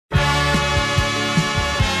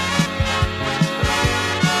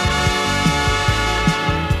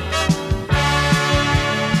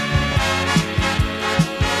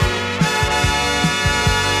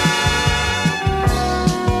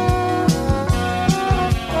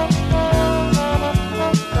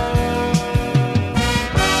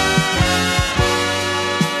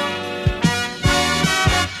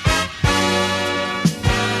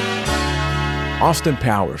Austin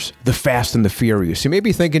Powers, The Fast and the Furious. You may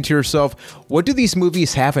be thinking to yourself, what do these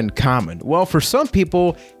movies have in common? Well, for some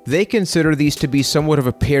people, they consider these to be somewhat of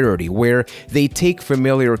a parody, where they take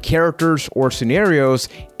familiar characters or scenarios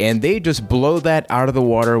and they just blow that out of the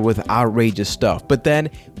water with outrageous stuff. But then,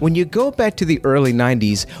 when you go back to the early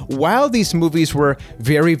 90s, while these movies were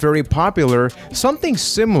very, very popular, something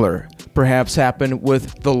similar perhaps happened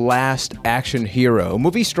with The Last Action Hero, a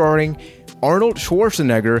movie starring Arnold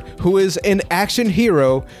Schwarzenegger, who is an action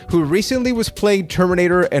hero who recently was playing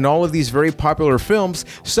Terminator and all of these very popular films.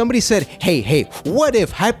 Somebody said, hey, what if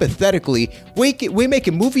hypothetically we make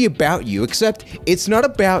a movie about you, except it's not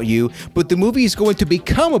about you, but the movie is going to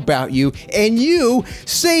become about you and you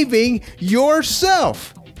saving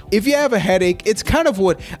yourself. If you have a headache, it's kind of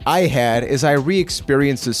what I had as I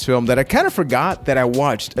re-experienced this film that I kind of forgot that I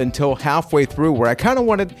watched until halfway through, where I kind of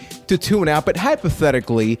wanted to tune out. But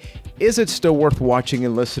hypothetically, is it still worth watching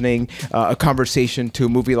and listening a conversation to a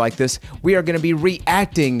movie like this? We are going to be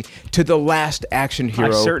reacting to The Last Action Hero.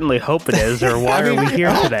 I certainly hope it is, or why are we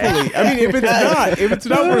here today? I mean, if it's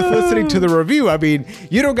not worth listening to the review, I mean,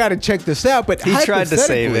 you don't got to check this out. But he tried to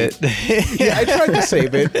save it. Yeah, I tried to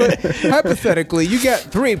save it. But hypothetically, you got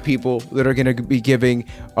three people that are going to be giving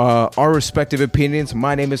our respective opinions.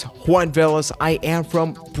 My name is Juan Velas. I am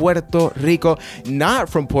from Puerto Rico, not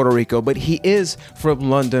from Puerto Rico, but he is from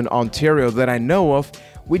London, Ontario, that I know of.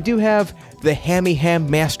 We do have the Hammy Ham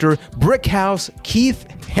Master Brickhouse, Keith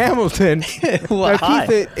Hamilton. Well, now,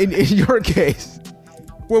 Keith, in your case,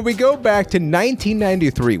 when we go back to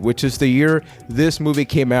 1993, which is the year this movie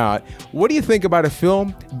came out, what do you think about a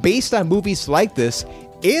film based on movies like this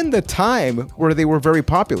in the time where they were very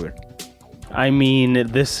popular? I mean,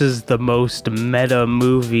 this is the most meta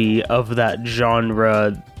movie of that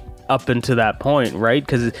genre up until that point, right?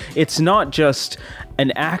 Because it's not just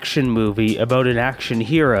an action movie about an action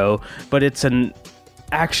hero, but it's an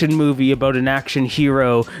action movie about an action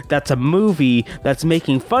hero that's a movie that's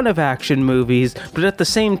making fun of action movies, but at the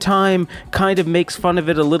same time kind of makes fun of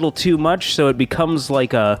it a little too much, so it becomes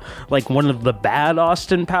like one of the bad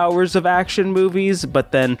Austin Powers of action movies.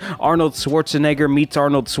 But then Arnold Schwarzenegger meets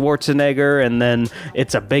Arnold Schwarzenegger, and then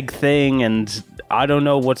it's a big thing, and I don't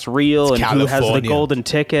know what's real and who has the golden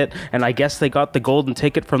ticket. And I guess they got the golden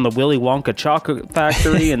ticket from the Willy Wonka chocolate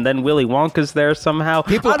factory, and then Willy Wonka's there somehow.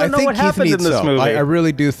 I don't know what happened in this movie. I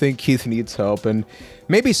really do think Keith needs help, and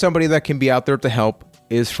maybe somebody that can be out there to help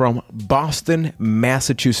is from Boston,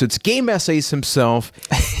 Massachusetts. Game Essays himself,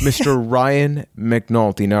 Mr. Ryan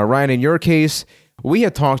McNulty. Now, Ryan, in your case, we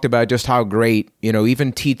had talked about just how great,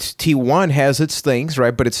 even T1 has its things,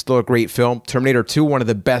 right? But it's still a great film. Terminator 2, one of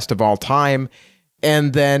the best of all time.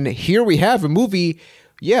 And then here we have a movie,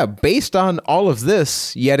 based on all of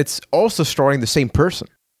this, yet it's also starring the same person.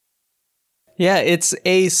 Yeah, it's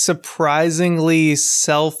a surprisingly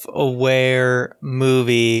self-aware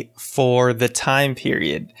movie for the time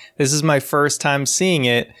period. This is my first time seeing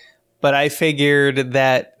it, but I figured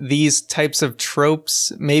that these types of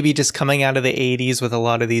tropes, maybe just coming out of the 80s with a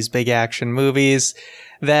lot of these big action movies,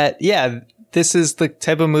 that, this is the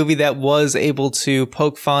type of movie that was able to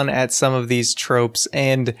poke fun at some of these tropes.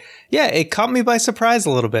 And it caught me by surprise a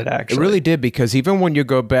little bit, actually. It really did, because even when you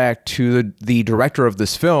go back to the director of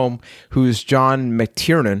this film, who's John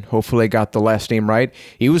McTiernan, hopefully I got the last name right,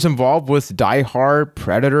 he was involved with Die Hard,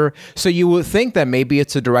 Predator. So you would think that maybe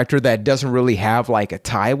it's a director that doesn't really have like a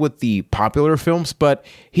tie with the popular films, but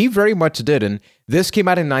he very much did. And this came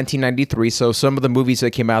out in 1993, so some of the movies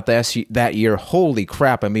that came out that year, holy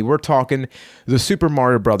crap. I mean, we're talking the Super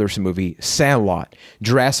Mario Brothers movie, Sandlot,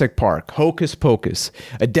 Jurassic Park, Hocus Pocus,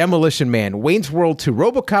 A Demolition Man, Wayne's World 2,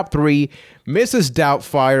 RoboCop 3, Mrs.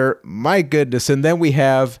 Doubtfire, my goodness. And then we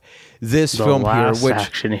have this film here, which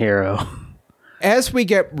action hero. As we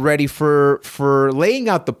get ready for laying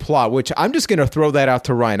out the plot, which I'm just going to throw that out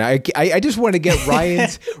to Ryan. I just want to get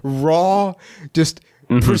Ryan's raw,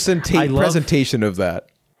 presentation of that.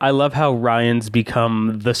 I love how Ryan's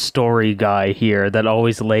become the story guy here that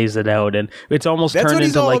always lays it out, and it's almost turned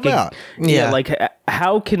into like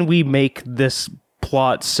how can we make this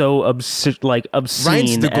plot so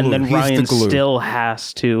obscene, and then Ryan still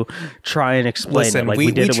has to try and explain it. Like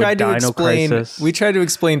we did it with Dino Crisis. We tried to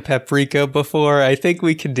explain Paprika before. I think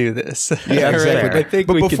we can do this. Yeah, exactly. I think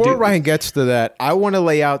but before Ryan gets to that, I want to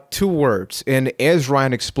lay out two words. And as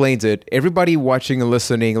Ryan explains it, everybody watching and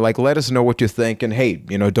listening, let us know what you think. And hey,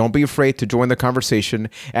 don't be afraid to join the conversation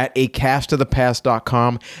at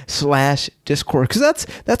acastofthepast.com/Discord, because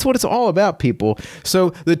that's what it's all about, people.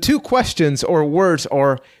 So the two questions or words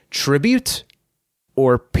are tribute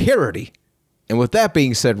or parody. And with that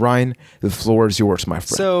being said, Ryan, the floor is yours, my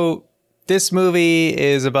friend. So this movie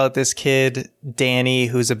is about this kid, Danny,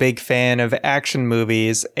 who's a big fan of action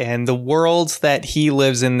movies, and the world that he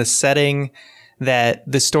lives in, the setting that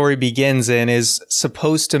the story begins in, is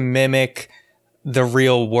supposed to mimic the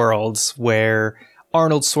real worlds where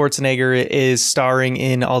Arnold Schwarzenegger is starring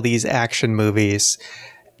in all these action movies.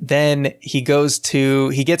 Then he gets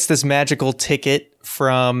this magical ticket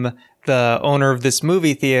from the owner of this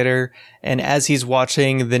movie theater, and as he's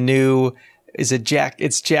watching the new, it's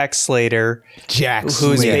Jack Slater.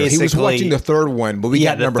 Who's basically, he was watching the third one, but we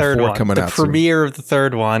got number 4 coming out. The premiere of the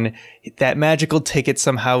third one, that magical ticket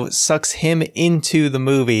somehow sucks him into the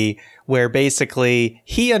movie, where basically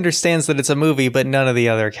he understands that it's a movie, but none of the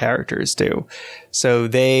other characters do. So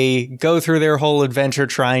they go through their whole adventure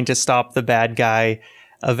trying to stop the bad guy.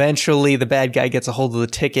 Eventually, the bad guy gets a hold of the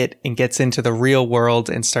ticket and gets into the real world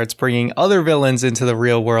and starts bringing other villains into the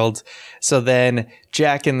real world. So then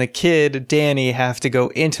Jack and the kid, Danny, have to go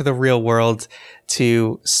into the real world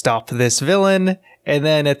to stop this villain. And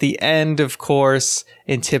then at the end, of course,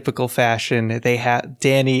 in typical fashion, they have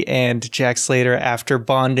Danny and Jack Slater, after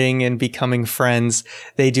bonding and becoming friends,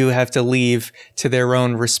 they do have to leave to their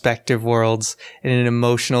own respective worlds in an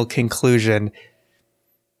emotional conclusion.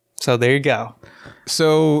 So there you go.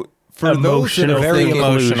 So for those that are very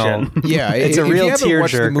emotional, yeah, it's a real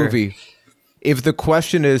tearjerker. The movie, if the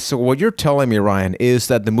question is, so what you're telling me, Ryan, is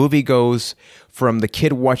that the movie goes from the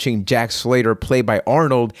kid watching Jack Slater played by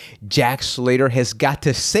Arnold, Jack Slater has got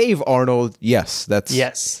to save Arnold. Yes, that's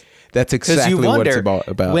exactly what it's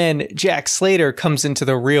about. When Jack Slater comes into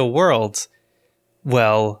the real world,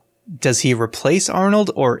 well, does he replace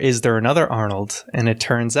Arnold, or is there another Arnold? And it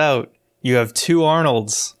turns out you have two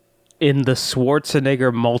Arnolds. In the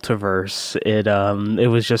Schwarzenegger multiverse, it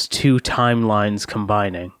was just two timelines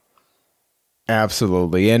combining.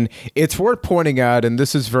 Absolutely. And it's worth pointing out, and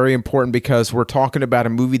this is very important because we're talking about a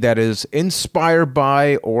movie that is inspired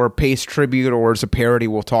by or pays tribute or is a parody.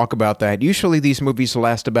 We'll talk about that. Usually these movies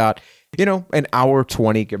last about, an hour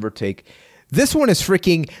 20, give or take. This one is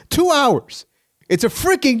freaking 2 hours. It's a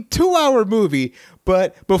freaking 2-hour movie.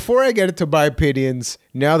 But before I get into my opinions,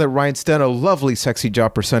 now that Ryan's done a lovely, sexy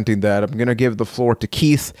job presenting that, I'm going to give the floor to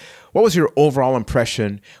Keith. What was your overall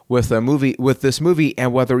impression with this movie,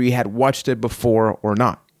 and whether you had watched it before or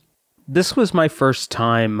not? This was my first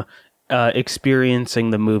time experiencing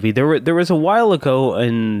the movie. There was a while ago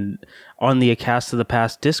on the A Cast of the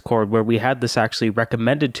Past Discord where we had this actually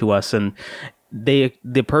recommended to us, and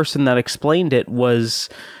the person that explained it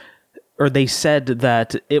they said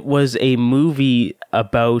that it was a movie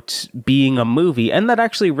about being a movie. And that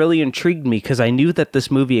actually really intrigued me because I knew that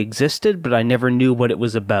this movie existed, but I never knew what it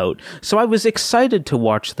was about. So I was excited to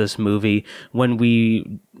watch this movie when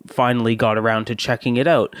we finally got around to checking it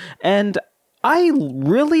out. And I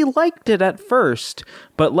really liked it at first,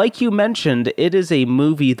 but like you mentioned, it is a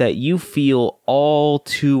movie that you feel all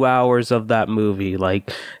 2 hours of that movie.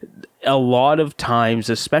 Like, a lot of times,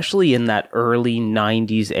 especially in that early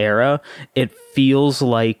 90s era, it feels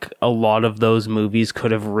like a lot of those movies could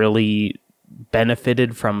have really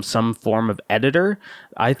benefited from some form of editor.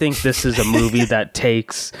 I think this is a movie that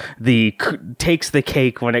takes the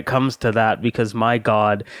cake when it comes to that, because my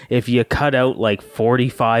God, if you cut out like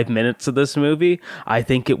 45 minutes of this movie, I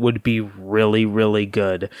think it would be really, really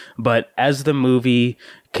good. But as the movie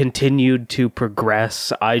continued to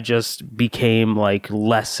progress, I just became like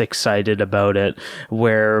less excited about it,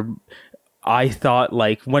 where I thought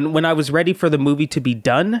like when I was ready for the movie to be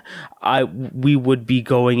done, we would be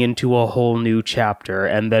going into a whole new chapter,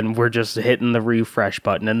 and then we're just hitting the refresh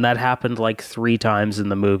button, and that happened like 3 times in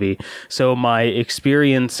the movie. So my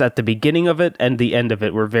experience at the beginning of it and the end of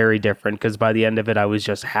it were very different, because by the end of it I was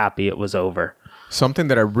just happy it was over. Something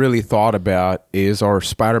that I really thought about is our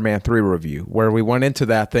Spider-Man 3 review, where we went into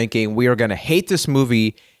that thinking we are going to hate this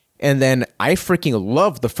movie. And then I freaking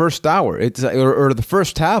loved the first hour or the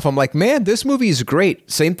first half. I'm like, man, this movie is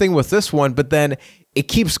great. Same thing with this one. But then it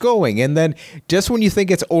keeps going. And then just when you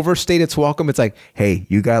think it's overstayed its welcome, it's like, hey,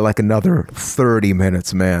 you got like another 30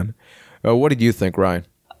 minutes, man. What did you think, Ryan?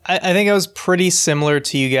 I think I was pretty similar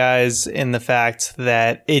to you guys in the fact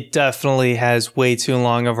that it definitely has way too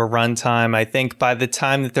long of a runtime. I think by the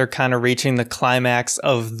time that they're kind of reaching the climax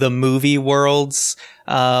of the movie world's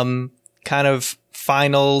kind of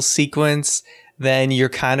final sequence, then you're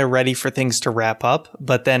kind of ready for things to wrap up.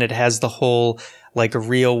 But then it has the whole like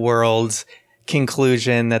real world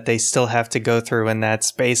conclusion that they still have to go through, and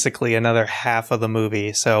that's basically another half of the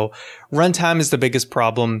movie. So runtime is the biggest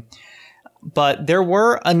problem. But there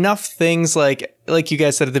were enough things like you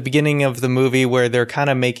guys said at the beginning of the movie where they're kind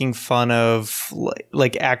of making fun of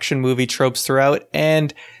like action movie tropes throughout.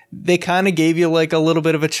 And they kind of gave you like a little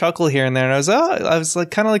bit of a chuckle here and there. And I was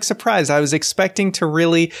like kind of like surprised. I was expecting to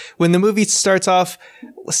really, when the movie starts off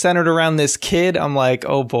centered around this kid, I'm like,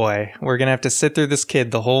 oh boy, we're going to have to sit through this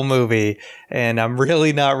kid the whole movie. And I'm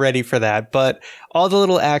really not ready for that. But all the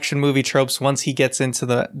little action movie tropes, once he gets into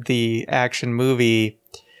the action movie,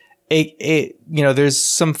 it there's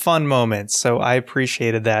some fun moments. So I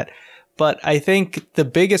appreciated that. But I think the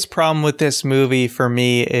biggest problem with this movie for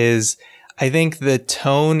me is I think the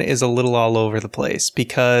tone is a little all over the place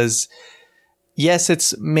because yes,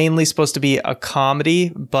 it's mainly supposed to be a comedy,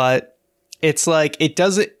 but it's like it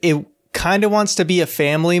kind of wants to be a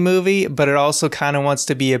family movie, but it also kind of wants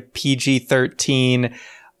to be a PG-13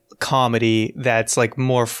 comedy that's like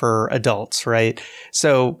more for adults, right?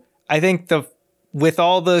 So I think with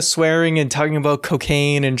all the swearing and talking about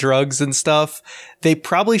cocaine and drugs and stuff, they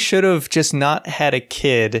probably should have just not had a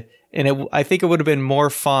kid. And I think it would have been more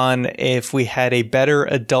fun if we had a better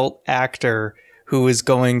adult actor who is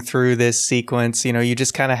going through this sequence. You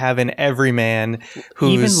just kind of have an everyman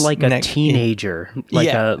who's even like a teenager, like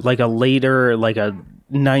a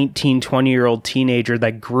 19, 20-year-old teenager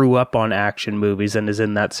that grew up on action movies and is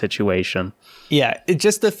in that situation. Yeah,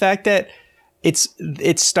 just the fact that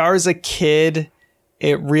it stars a kid.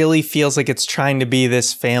 It really feels like it's trying to be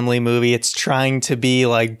this family movie. It's trying to be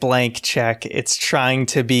like Blank Check. It's trying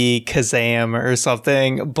to be Kazam or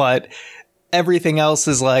something, but everything else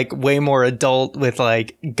is like way more adult with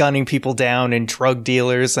like gunning people down and drug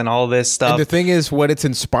dealers and all this stuff. And the thing is, what it's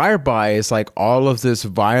inspired by is like all of this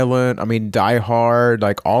violent, Die Hard,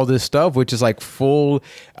 like all this stuff, which is like full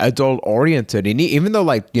adult oriented. And even though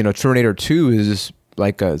like, Terminator 2 is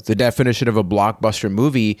like the definition of a blockbuster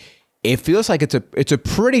movie, it feels like it's a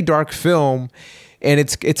pretty dark film, and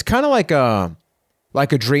it's kind of like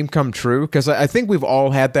a dream come true, because I think we've all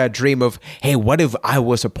had that dream of, hey, what if I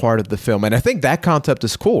was a part of the film? And I think that concept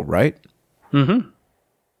is cool, right? Mm-hmm.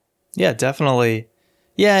 Yeah, definitely.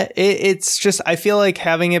 Yeah, it's just, I feel like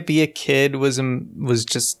having it be a kid was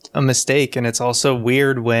just a mistake, and it's also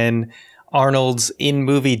weird when Arnold's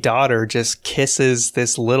in-movie daughter just kisses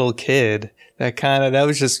this little kid. That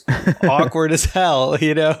was just awkward as hell,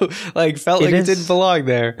 like felt like it didn't belong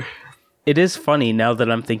there. It is funny now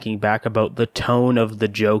that I'm thinking back about the tone of the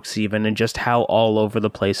jokes even, and just how all over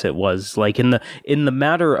the place it was. Like in the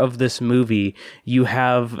matter of this movie, you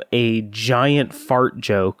have a giant fart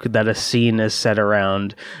joke that a scene is set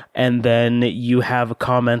around, and then you have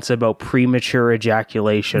comments about premature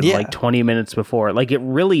ejaculation like 20 minutes before. Like it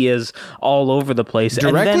really is all over the place.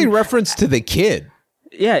 Directly reference to the kid.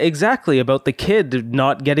 Yeah, exactly. About the kid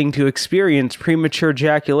not getting to experience premature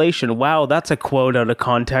ejaculation. Wow, that's a quote out of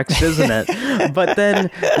context, isn't it? But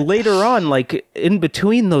then later on, like in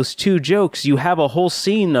between those two jokes, you have a whole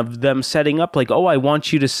scene of them setting up like, oh, I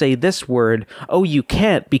want you to say this word. Oh, you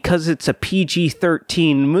can't because it's a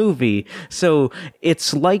PG-13 movie. So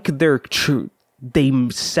it's like they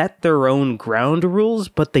set their own ground rules,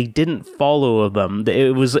 but they didn't follow them.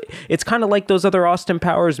 It's kind of like those other Austin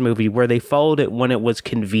Powers movie where they followed it when it was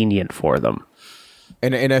convenient for them.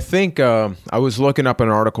 And I think I was looking up an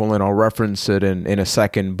article, and I'll reference it in a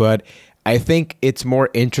second, but I think it's more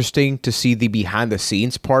interesting to see the behind the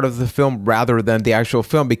scenes part of the film rather than the actual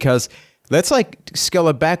film, because let's like scale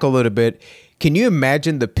it back a little bit. Can you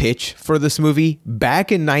imagine the pitch for this movie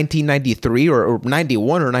back in 1993 or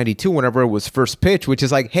 91 or 92, whenever it was first pitched, which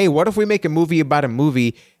is like, hey, what if we make a movie about a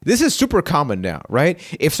movie? This is super common now, right?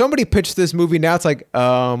 If somebody pitched this movie now, it's like,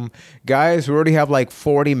 guys, we already have like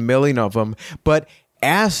 40 million of them. But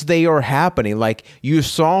as they are happening, like you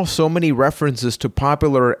saw so many references to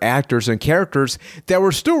popular actors and characters that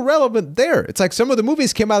were still relevant there. It's like some of the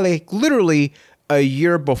movies came out like literally a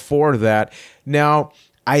year before that. Now,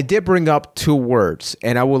 I did bring up two words,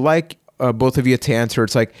 and I would like both of you to answer.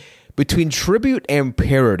 It's like between tribute and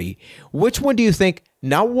parody. Which one do you think?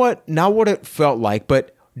 Not what it felt like,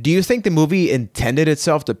 but do you think the movie intended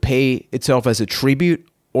itself to pay itself as a tribute,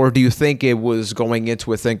 or do you think it was going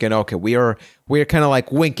into it thinking, okay, we're kind of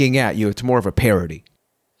like winking at you? It's more of a parody.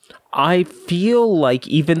 I feel like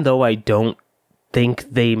even though I don't think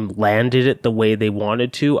they landed it the way they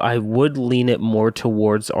wanted to, I would lean it more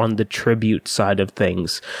towards on the tribute side of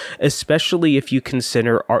things, especially if you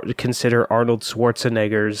consider Arnold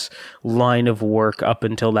Schwarzenegger's line of work up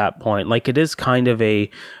until that point. Like it is kind of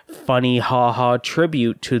a funny ha-ha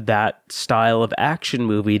tribute to that style of action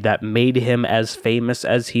movie that made him as famous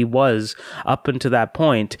as he was up until that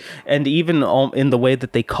point. And even in the way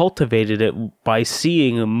that they cultivated it by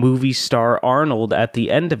seeing a movie star Arnold at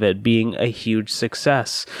the end of it being a huge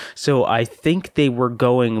success. So I think they were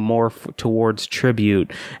going more towards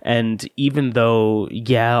tribute. And even though,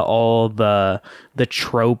 all the the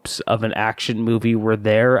tropes of an action movie were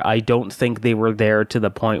there. I don't think they were there to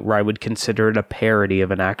the point where I would consider it a parody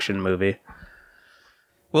of an action movie.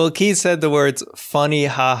 Well, Keith said the words funny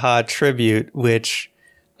haha tribute, which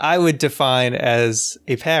I would define as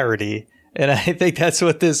a parody. And I think that's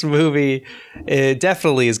what this movie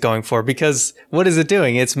definitely is going for, because what is it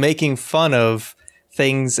doing? It's making fun of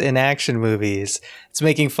things in action movies. It's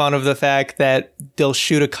making fun of the fact that they'll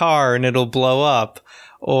shoot a car and it'll blow up,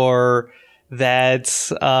 or that,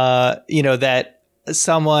 that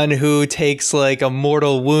someone who takes like a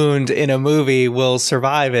mortal wound in a movie will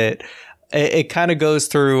survive it. It kind of goes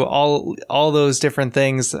through all those different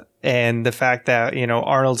things, and the fact that,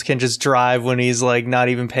 Arnold can just drive when he's like not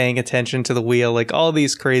even paying attention to the wheel, like all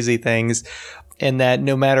these crazy things, and that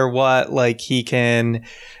no matter what, like he can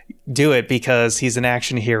do it because he's an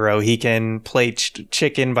action hero. He can play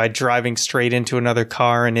chicken by driving straight into another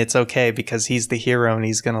car, and it's okay because he's the hero and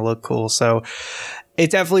he's going to look cool. So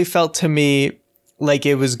it definitely felt to me like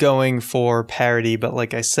it was going for parody, but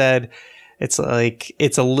like I said, it's like,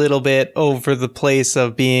 it's a little bit over the place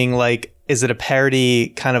of being like, is it a parody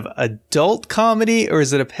kind of adult comedy or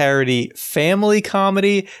is it a parody family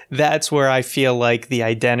comedy? That's where I feel like the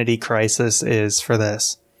identity crisis is for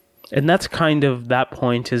this. And that's kind of, that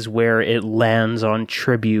point is where it lands on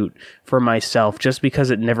tribute for myself, just because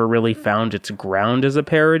it never really found its ground as a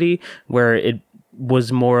parody, where it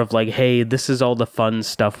was more of like, hey, this is all the fun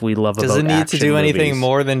stuff we love about action movies. Does it need to do anything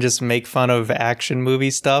more than just make fun of action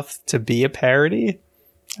movie stuff to be a parody?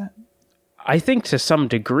 I think to some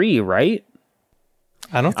degree, right?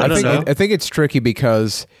 I don't know. I think it's tricky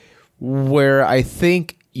because where I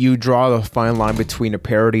think you draw the fine line between a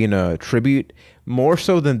parody and a tribute, more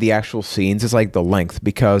so than the actual scenes, is like the length.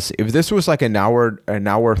 Because if this was like an hour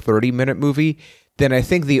 30-minute movie, then I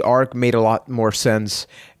think the arc made a lot more sense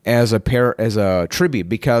as a tribute,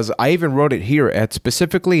 because I even wrote it here at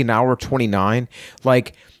specifically an hour 29,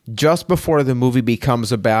 like just before the movie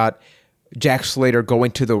becomes about Jack Slater going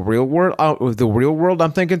to the real world.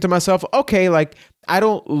 I'm thinking to myself, okay, like I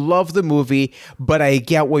don't love the movie, but I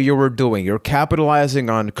get what you were doing. You're capitalizing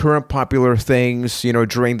on current popular things,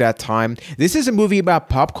 during that time. This is a movie about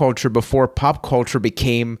pop culture before pop culture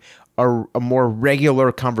became a more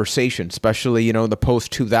regular conversation, especially, in the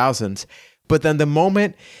post-2000s. But then the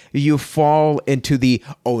moment you fall into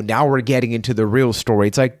now we're getting into the real story,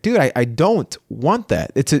 it's like, dude, I don't want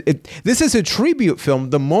that. This is a tribute film.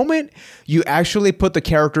 The moment you actually put the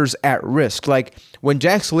characters at risk, like when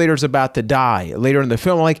Jack Slater's about to die later in the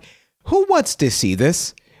film, like, who wants to see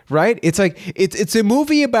this? Right? It's like, it's a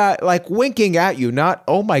movie about like winking at you, not,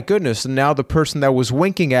 oh my goodness, and now the person that was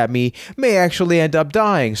winking at me may actually end up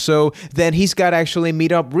dying. So then he's got to actually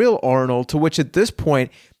meet up real Arnold, to which at this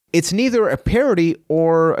point, it's neither a parody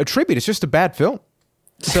or a tribute. It's just a bad film.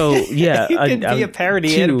 So, yeah. It can be a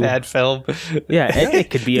parody and a bad film. Yeah, it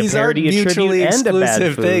could be a parody, a tribute, and a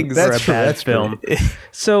bad film. That's true. That's film.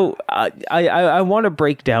 So, I want to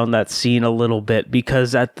break down that scene a little bit,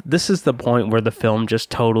 because this is the point where the film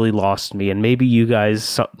just totally lost me, and maybe you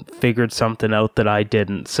guys figured something out that I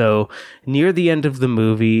didn't. So, near the end of the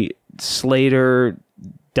movie, Slater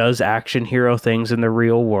does action hero things in the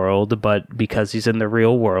real world, but because he's in the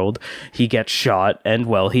real world, he gets shot, and,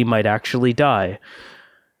 well, he might actually die.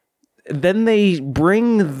 Then they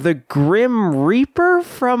bring the Grim Reaper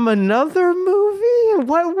from another movie?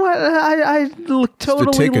 What? I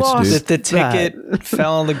totally tickets, lost. The ticket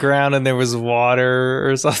fell on the ground and there was water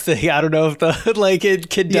or something. I don't know if it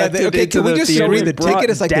conducted into can we the just theater. agree the ticket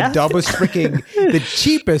is like death? the dumbest freaking, the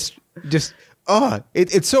cheapest, just...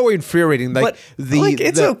 it's so infuriating. Like, but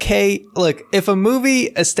it's okay. Look, if a movie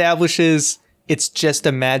establishes it's just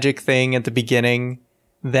a magic thing at the beginning,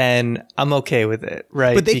 then I'm okay with it,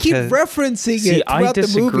 right? But they keep referencing it throughout the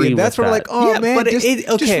movie, and that's where like,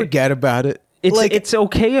 just forget about it. It's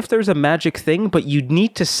okay if there's a magic thing, but you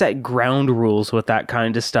need to set ground rules with that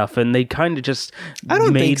kind of stuff, and they kind of just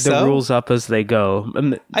made the rules up as they go.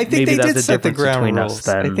 I think they did set the ground rules.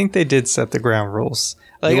 I think they did set the ground rules.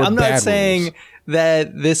 Like, I'm not saying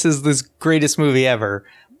that this is the greatest movie ever,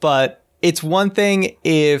 but it's one thing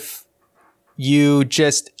if you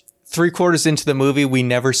just 3/4 into the movie, we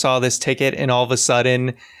never saw this ticket, and all of a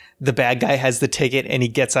sudden the bad guy has the ticket and he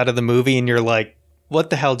gets out of the movie and you're like,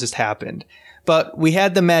 what the hell just happened? But we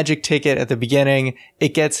had the magic ticket at the beginning.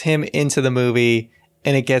 It gets him into the movie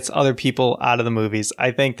and it gets other people out of the movies.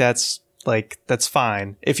 I think that's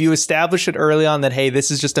fine. If you establish it early on that, hey,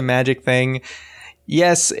 this is just a magic thing.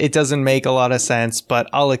 Yes, it doesn't make a lot of sense, but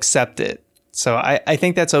I'll accept it. So I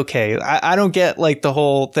think that's okay. I don't get like the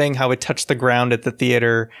whole thing, how it touched the ground at the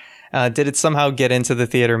theater. Did it somehow get into the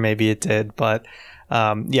theater? Maybe it did, but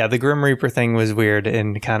Yeah, the Grim Reaper thing was weird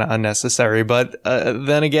and kind of unnecessary. But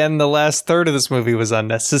then again, the last third of this movie was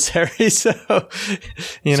unnecessary. So,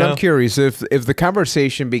 I'm curious if the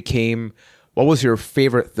conversation became, what was your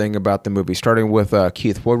favorite thing about the movie? Starting with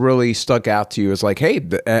Keith, what really stuck out to you as like, hey,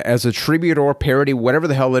 as a tribute or parody, whatever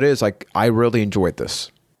the hell it is, like I really enjoyed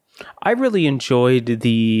this. I really enjoyed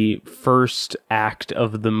the first act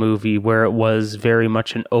of the movie where it was very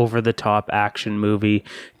much an over-the-top action movie,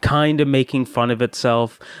 kind of making fun of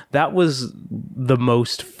itself. That was the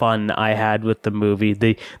most fun I had with the movie.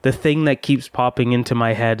 The thing that keeps popping into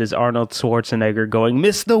my head is Arnold Schwarzenegger going,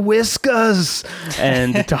 "Miss the Whiskas!"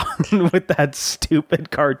 and talking with that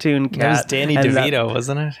stupid cartoon cat. That was Danny DeVito,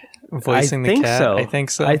 wasn't it? Voicing the cat? So. I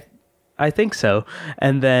think so. I think so.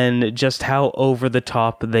 And then just how over the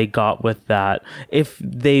top they got with that. If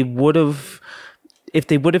they would have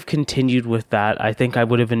continued with that, I think I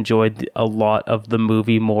would have enjoyed a lot of the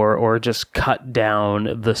movie more, or just cut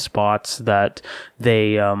down the spots that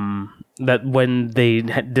they that when they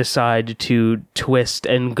decide to twist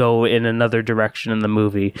and go in another direction in the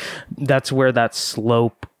movie. That's where that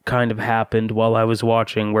slope kind of happened while I was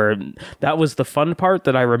watching, where that was the fun part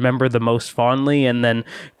that I remember the most fondly, and then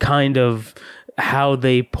kind of how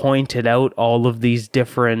they pointed out all of these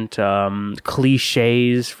different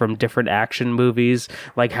cliches from different action movies,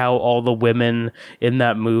 like how all the women in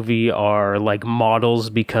that movie are like models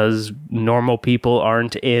because normal people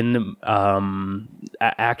aren't in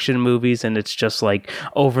action movies, and it's just like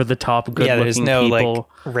over the top good looking there's no people. Like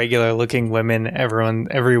regular looking women.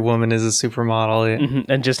 Every woman is a supermodel.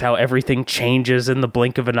 Mm-hmm. And just how everything changes in the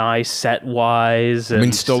blink of an eye set wise. I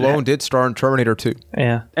mean, Stallone did star in Terminator 2.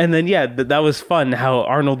 Yeah. And then, that was fun how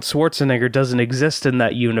Arnold Schwarzenegger doesn't exist in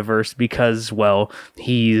that universe because, well,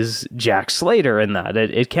 he's Jack Slater in that.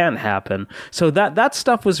 It can't happen. So that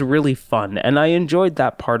stuff was really fun, and I enjoyed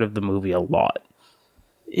that part of the movie a lot.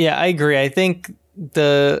 Yeah, I agree. I think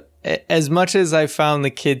as much as I found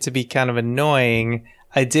the kid to be kind of annoying,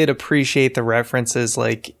 I did appreciate the references,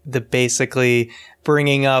 like the basically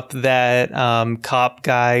bringing up that cop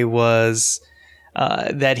guy was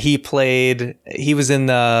that he was in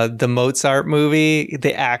the Mozart movie.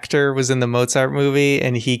 The actor was in the Mozart movie,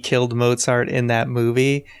 and he killed Mozart in that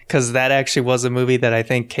movie, because that actually was a movie that I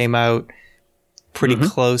think came out pretty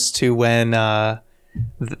close to when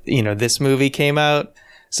this movie came out.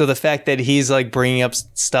 So the fact that he's like bringing up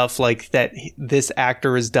stuff like that this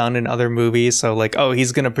actor has done in other movies, so like, oh,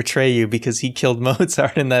 he's going to portray you because he killed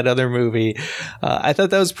Mozart in that other movie. I thought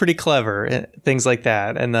that was pretty clever, things like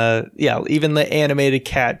that. And even the animated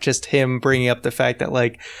cat, just him bringing up the fact that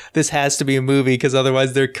like this has to be a movie because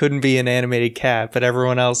otherwise there couldn't be an animated cat, but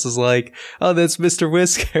everyone else is like, oh, that's Mr.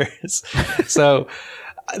 Whiskers. So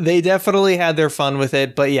they definitely had their fun with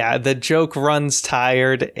it, but yeah, the joke runs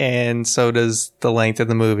tired, and so does the length of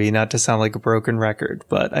the movie. Not to sound like a broken record,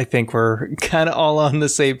 but I think we're kind of all on the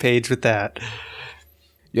same page with that.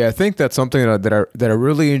 Yeah, I think that's something that I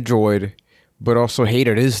really enjoyed, but also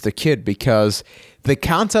hated, is the kid, because the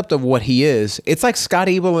concept of what he is, it's like Scott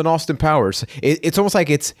Evil and Austin Powers. It's almost like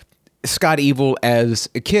it's Scott Evil as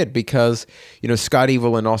a kid, because Scott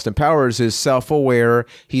Evil in Austin Powers is self-aware.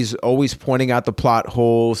 He's always pointing out the plot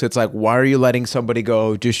holes. It's like, why are you letting somebody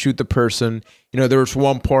go? Just shoot the person. There's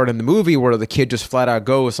one part in the movie where the kid just flat out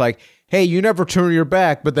goes like, hey, you never turn your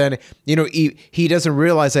back. But then he doesn't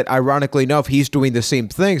realize that, ironically enough, he's doing the same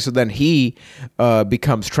thing. So then he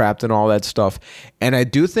becomes trapped and all that stuff. And I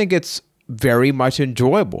do think it's very much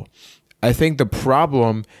enjoyable. I think the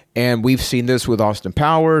problem, and we've seen this with Austin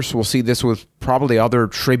Powers, we'll see this with probably other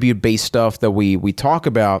tribute-based stuff that we talk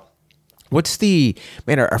about. What's I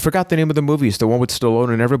forgot the name of the movies, the one with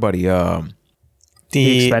Stallone and everybody. The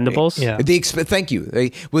Expendables? Yeah. Thank you.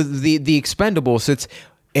 With the Expendables,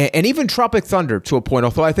 and even Tropic Thunder to a point,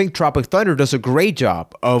 although I think Tropic Thunder does a great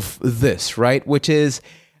job of this, right? Which is,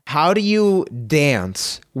 how do you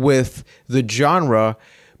dance with the genre?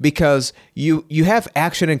 Because you have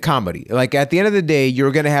action and comedy. Like at the end of the day,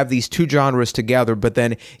 you're going to have these two genres together, but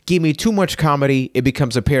then give me too much comedy, it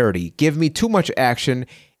becomes a parody. Give me too much action,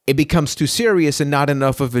 it becomes too serious and not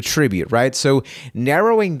enough of a tribute, right? So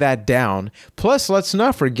narrowing that down, plus let's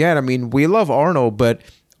not forget, I mean, we love Arnold, but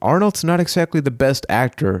Arnold's not exactly the best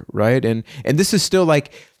actor, right? And this is still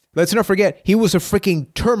like, let's not forget, he was a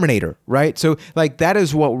freaking Terminator, right? So, like, that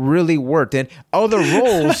is what really worked. And other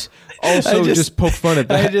roles also just poke fun at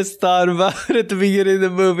that. I just thought about it at the beginning of the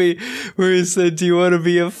movie where he said, "Do you want to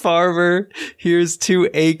be a farmer? Here's 2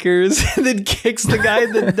 acres," and then kicks the guy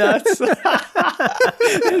in the nuts.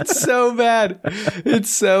 It's so bad. It's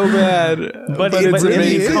so bad. But it's in the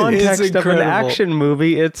amazing. context It's of an incredible. action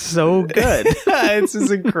movie, it's so good. It's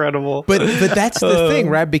just incredible. But that's the thing,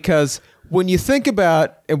 right? Because when you think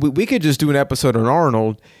about, and we could just do an episode on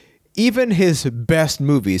Arnold, even his best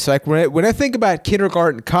movies, like when I think about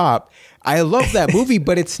Kindergarten Cop, I love that movie,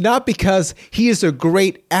 but it's not because he is a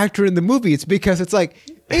great actor in the movie. It's because it's like,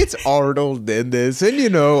 it's Arnold in this,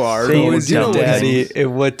 and Arnold. Who is you know your what daddy he's-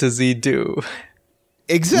 and what does he do?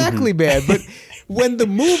 Exactly, man. But when the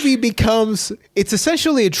movie becomes, it's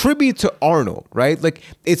essentially a tribute to Arnold, right? Like,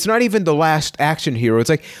 it's not even the last action hero. It's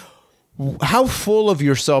like, how full of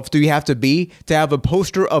yourself do you have to have a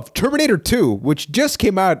poster of Terminator 2, which just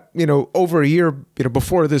came out, over a year,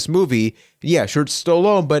 before this movie. Yeah, sure, it's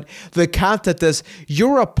Stallone, but the concept is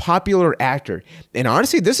you're a popular actor. And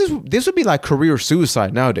honestly, this would be like career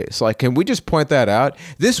suicide nowadays. Like, can we just point that out?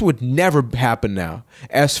 This would never happen now.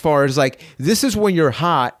 As far as like, this is when you're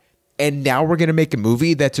hot, and now we're going to make a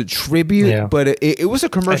movie that's a tribute, but it was a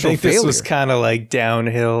commercial I think failure. this was kind of like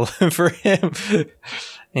downhill for him.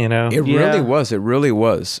 It really was. It really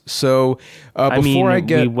was. So we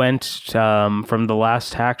went from The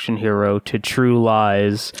Last Action Hero to True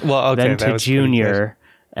Lies, then to Junior,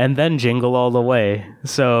 and then Jingle All the Way.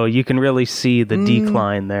 So you can really see the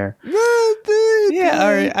decline there. Yeah,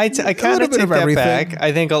 all right. I kind of take that back.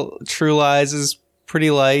 I think True Lies is pretty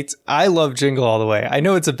light. I love Jingle All the Way. I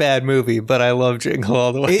know it's a bad movie, but I love Jingle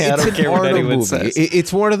All the Way. I don't care what anyone says.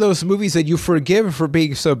 It's one of those movies that you forgive for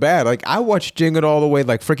being so bad. Like, I watched Jingle All the Way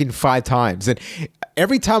like freaking 5 times, and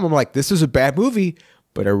every time I'm like, this is a bad movie,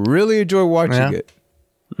 but I really enjoy watching it.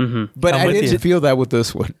 Mm-hmm. But I didn't feel that with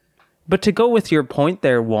this one. But to go with your point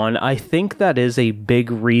there, Juan, I think that is a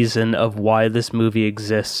big reason of why this movie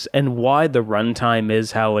exists and why the runtime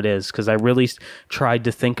is how it is, because I really tried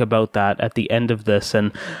to think about that at the end of this,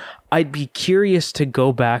 and I'd be curious to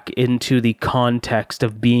go back into the context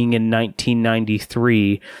of being in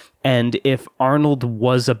 1993 and if Arnold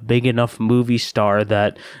was a big enough movie star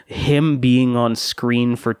that him being on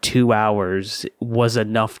screen for 2 hours was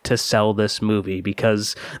enough to sell this movie,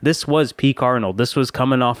 because this was peak Arnold. This was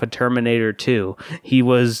coming off of Terminator 2. He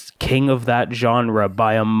was king of that genre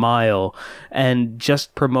by a mile, and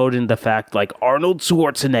just promoting the fact like Arnold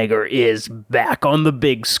Schwarzenegger is back on the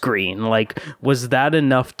big screen. Like, was that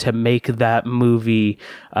enough to make that movie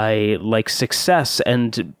a success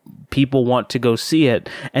and people want to go see it?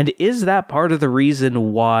 And is that part of the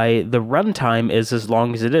reason why the runtime is as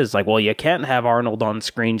long as it is? Like, well, you can't have Arnold on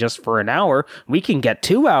screen just for an hour. We can get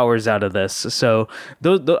 2 hours out of this. So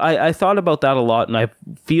I thought about that a lot, and I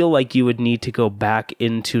feel like you would need to go back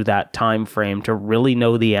into that time frame to really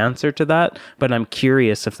know the answer to that. But I'm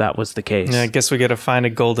curious if that was the case. Yeah, I guess we got to find a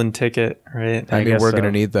golden ticket, right? I mean, we're going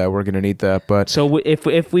to need that. We're going to need that. But so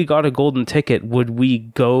if we got a golden ticket, would we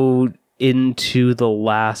go into The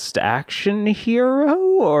Last Action Hero,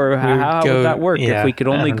 or how would that work if we could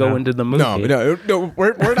only go into the movie? No,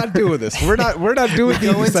 we're not doing this. We're not doing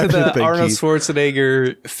the go into the thing, Arnold Keith.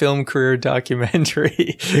 Schwarzenegger film career documentary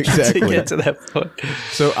Exactly. to get to that point.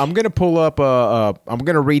 So I'm gonna pull up. I'm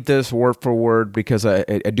gonna read this word for word because I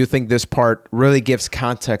do think this part really gives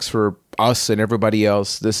context for us and everybody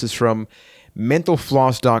else. This is from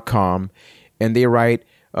mentalfloss.com, and they write.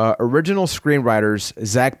 Original screenwriters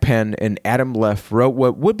Zach Penn and Adam Leff wrote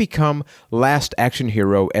what would become Last Action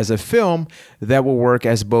Hero as a film that will work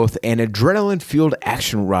as both an adrenaline-fueled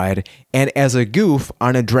action ride and as a goof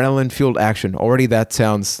on adrenaline-fueled action. Already that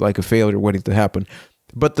sounds like a failure waiting to happen.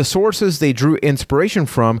 But the sources they drew inspiration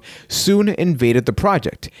from soon invaded the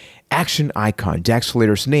project. Action icon Jack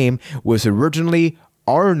Slater's name was originally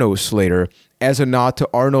Arno Slater, as a nod to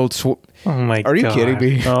Arnold Oh my god. Are you kidding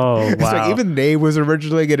me? Oh, It's like wow. even the name was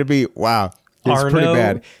originally going to be, wow, it's pretty Arno?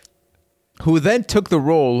 bad. Who then took the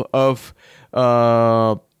role of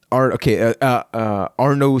Arno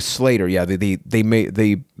Slater. Yeah,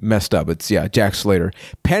 they messed up. It's Jack Slater.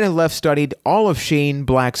 Penn and Leff studied all of Shane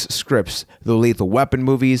Black's scripts, the Lethal Weapon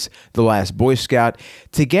movies, The Last Boy Scout,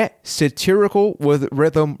 to get satirical with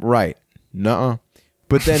rhythm right. Nuh-uh.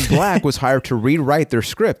 But then Black was hired to rewrite their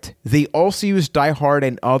script. They also used Die Hard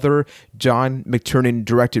and other John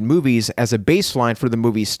McTiernan-directed movies as a baseline for the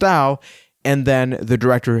movie's style, and then the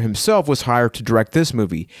director himself was hired to direct this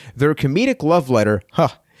movie. Their comedic love letter,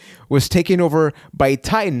 was taken over by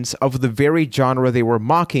titans of the very genre they were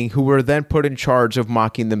mocking, who were then put in charge of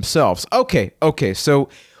mocking themselves. Okay, so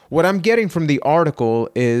what I'm getting from the article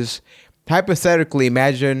is, hypothetically,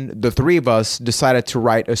 imagine the three of us decided to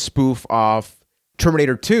write a spoof of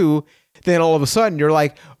Terminator 2. Then all of a sudden you're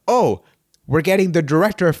like, oh, we're getting the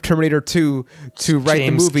director of Terminator 2 to write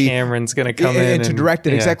James the movie. Cameron's going to come in and to direct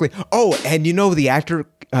it. yeah. Exactly. Oh, and the actor,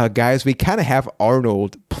 guys, we kind of have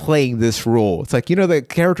Arnold playing this role. It's like, the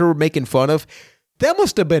character we're making fun of. That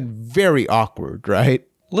must have been very awkward, right?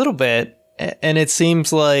 A little bit. And it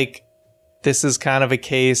seems like this is kind of a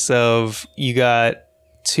case of you got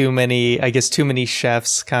too many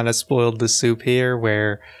chefs kind of spoiled the soup here,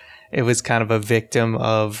 where it was kind of a victim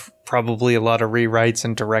of probably a lot of rewrites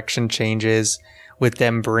and direction changes with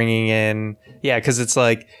them bringing in. Yeah, because it's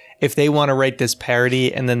like, if they want to write this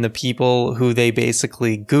parody and then the people who they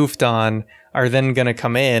basically goofed on are then going to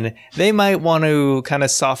come in, they might want to kind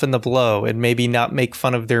of soften the blow and maybe not make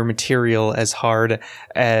fun of their material as hard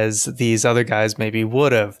as these other guys maybe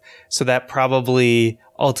would have. So that probably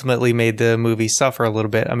ultimately made the movie suffer a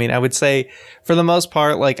little bit. I mean, I would say for the most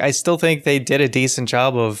part, like, I still think they did a decent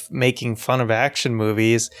job of making fun of action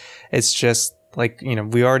movies. It's just like,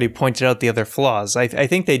 we already pointed out the other flaws. I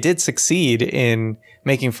think they did succeed in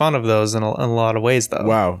making fun of those in a lot of ways, though.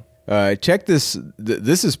 Wow. Check this.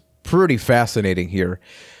 This is pretty fascinating here.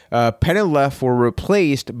 Penn and Leff were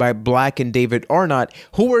replaced by Black and David Arnott,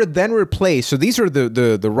 who were then replaced. So these are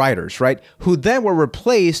the writers, right? Who then were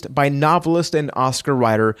replaced by novelist and Oscar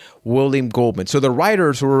writer William Goldman. So the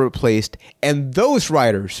writers were replaced, and those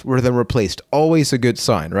writers were then replaced. Always a good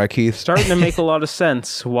sign, right, Keith? Starting to make a lot of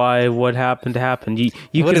sense why what happened happened. You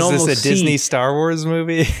What can is almost this, a Disney Star Wars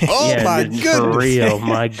movie? Oh my goodness! For real,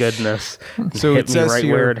 my goodness. So hit it me says right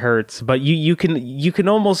here, where it hurts. But you can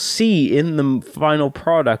almost see in the final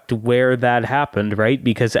product where that happened, right?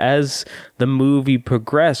 Because as the movie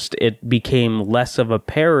progressed, it became less of a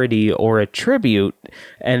parody or a tribute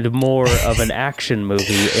and more of an action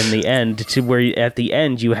movie in the end, to where at the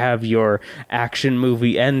end you have your action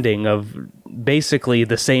movie ending of basically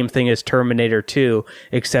the same thing as Terminator 2,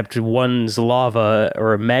 except one's lava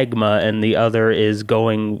or magma and the other is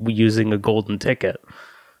going using a golden ticket.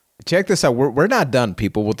 check this out. We're not done,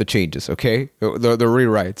 people, with the changes, okay? The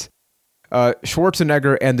rewrites.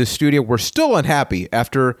 Schwarzenegger and the studio were still unhappy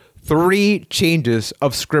after 3 changes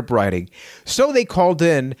of script writing. So they called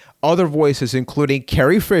in other voices, including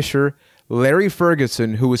Carrie Fisher, Larry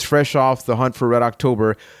Ferguson, who was fresh off The Hunt for Red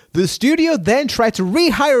October. The studio then tried to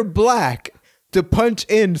rehire Black to punch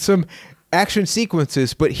in some action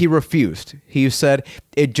sequences, but he refused. He said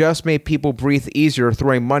it just made people breathe easier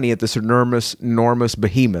throwing money at this enormous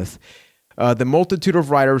behemoth. The multitude of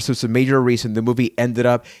writers was a major reason the movie ended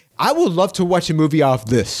up. I would love to watch a movie off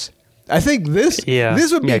this. I think this would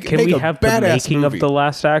be Can we have the making movie. of The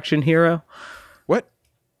Last Action Hero? What?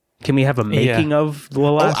 Can we have a making of The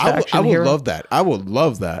Last Action I would Hero? love that. I would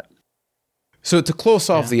love that. So to close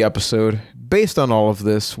off the episode, based on all of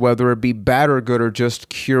this, whether it be bad or good or just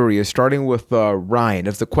curious, starting with Ryan,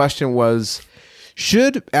 if the question was,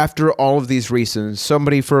 should, after all of these reasons,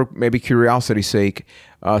 somebody for maybe curiosity's sake,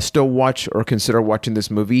 still watch or consider watching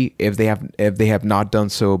this movie if they have not done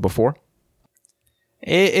so before?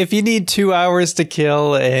 If you need 2 hours to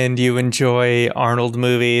kill and you enjoy Arnold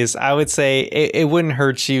movies, I would say it wouldn't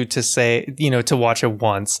hurt you to to watch it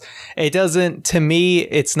once. It doesn't, to me,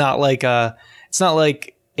 it's not like a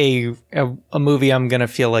movie I'm going to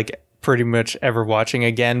feel like pretty much ever watching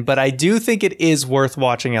again, but I do think it is worth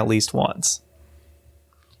watching at least once.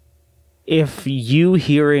 If you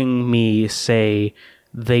hearing me say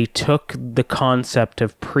they took the concept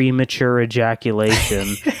of premature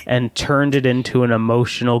ejaculation and turned it into an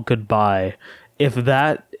emotional goodbye, if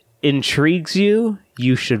that intrigues you,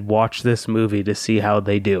 you should watch this movie to see how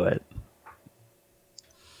they do it.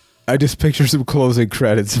 I just picture some closing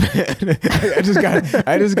credits, man. I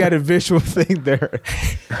just got a visual thing there.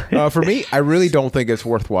 For me, I really don't think it's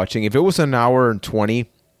worth watching. If it was an hour and 20,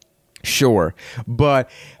 sure. But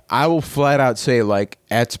I will flat out say, like,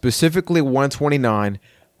 at specifically 129,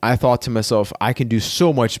 I thought to myself, I can do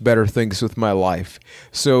so much better things with my life.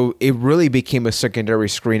 So it really became a secondary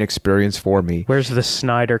screen experience for me. Where's the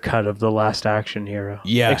Snyder cut of The Last Action Hero?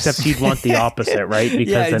 Yes. Except you'd want the opposite, right?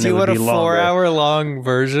 Because then do it you would want be a longer. 4-hour-long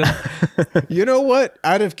version? You know what?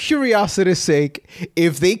 Out of curiosity's sake,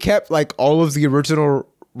 if they kept like all of the original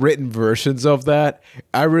written versions of that,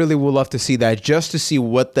 I really would love to see that, just to see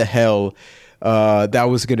what the hell that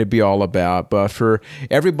was going to be all about. But for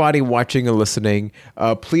everybody watching and listening,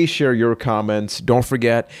 please share your comments. Don't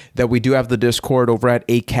forget that we do have the Discord over at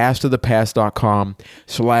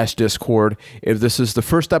acastofthepast.com/Discord. If this is the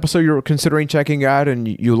first episode you're considering checking out and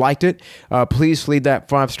you liked it, please leave that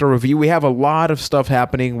 5-star review. We have a lot of stuff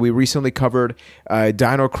happening. We recently covered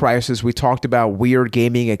Dino Crisis. We talked about weird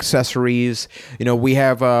gaming accessories. We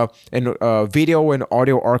have a video and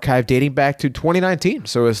audio archive dating back to 2019.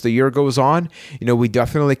 So as the year goes on, we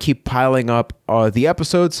definitely keep piling up the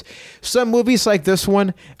episodes. Some movies like this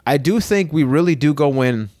one, I do think we really do go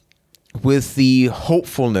in with the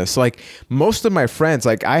hopefulness. Like most of my friends,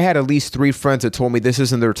 like I had at least 3 friends that told me this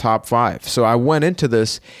isn't their top 5. So I went into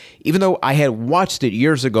this, even though I had watched it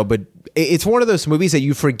years ago, but it's one of those movies that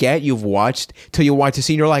you forget you've watched till you watch the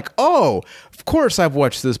scene. You're like, oh, of course I've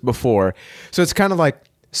watched this before. So it's kind of like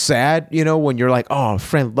sad, when you're like, oh, a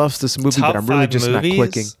friend loves this movie, top but I'm really just movies? not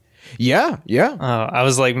clicking. Yeah. Oh, I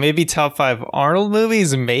was like, maybe top 5 Arnold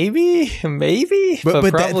movies, maybe,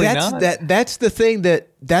 but probably not. That's the thing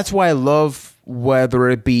that's why I love, whether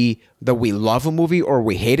it be that we love a movie or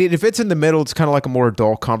we hate it. If it's in the middle, it's kind of like a more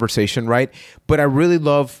adult conversation, right? But I really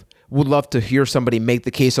would love to hear somebody make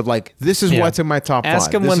the case of like, this is what's in my top 5.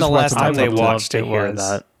 Ask them when the last time they watched it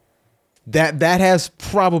was. That has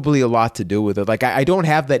probably a lot to do with it. Like I don't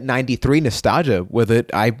have that 93 nostalgia with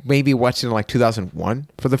it. I maybe watched it in like 2001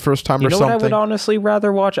 for the first time or something. What I would honestly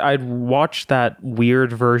rather watch? I'd watch that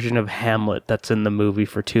weird version of Hamlet that's in the movie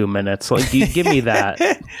for 2 minutes. Like, you give me that.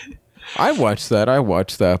 I watched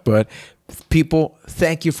that. But people,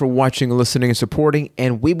 thank you for watching, listening, and supporting.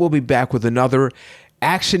 And we will be back with another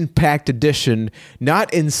action-packed edition,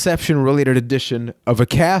 not Inception-related edition of A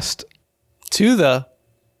Cast to the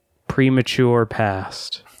Premature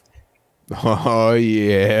Past. Oh,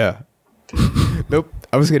 yeah. Nope.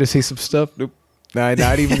 I was going to say some stuff. Nope. Nah,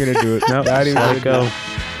 not even going to do it. Nope. Not even Let it go.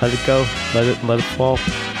 Let it fall.